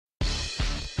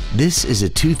This is a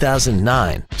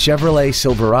 2009 Chevrolet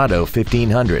Silverado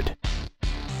 1500.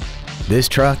 This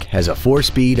truck has a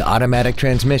 4-speed automatic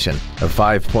transmission, a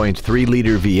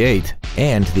 5.3-liter V8,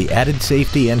 and the added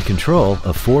safety and control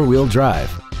of 4-wheel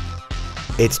drive.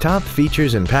 Its top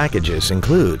features and packages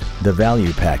include the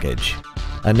Value Package,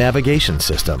 a navigation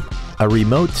system, a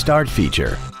remote start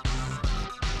feature,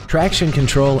 traction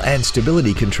control and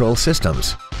stability control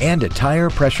systems, and a tire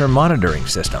pressure monitoring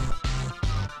system.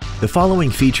 The following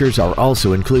features are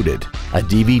also included: a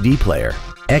DVD player,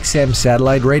 XM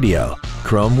satellite radio,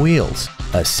 chrome wheels,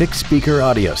 a 6-speaker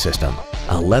audio system,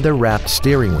 a leather-wrapped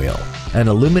steering wheel, an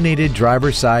illuminated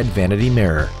driver's side vanity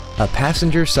mirror, a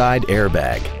passenger side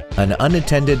airbag, an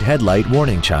unattended headlight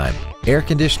warning chime, air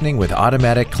conditioning with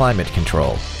automatic climate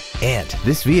control, and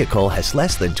this vehicle has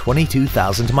less than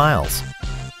 22,000 miles.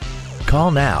 Call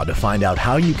now to find out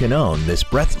how you can own this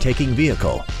breathtaking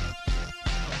vehicle.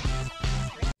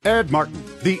 Ed Martin,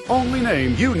 the only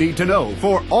name you need to know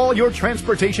for all your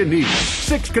transportation needs.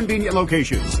 6 convenient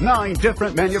locations, 9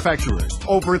 different manufacturers,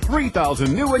 over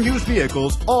 3,000 new and used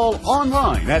vehicles, all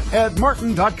online at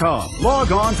edmartin.com.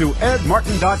 Log on to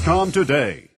edmartin.com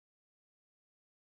today.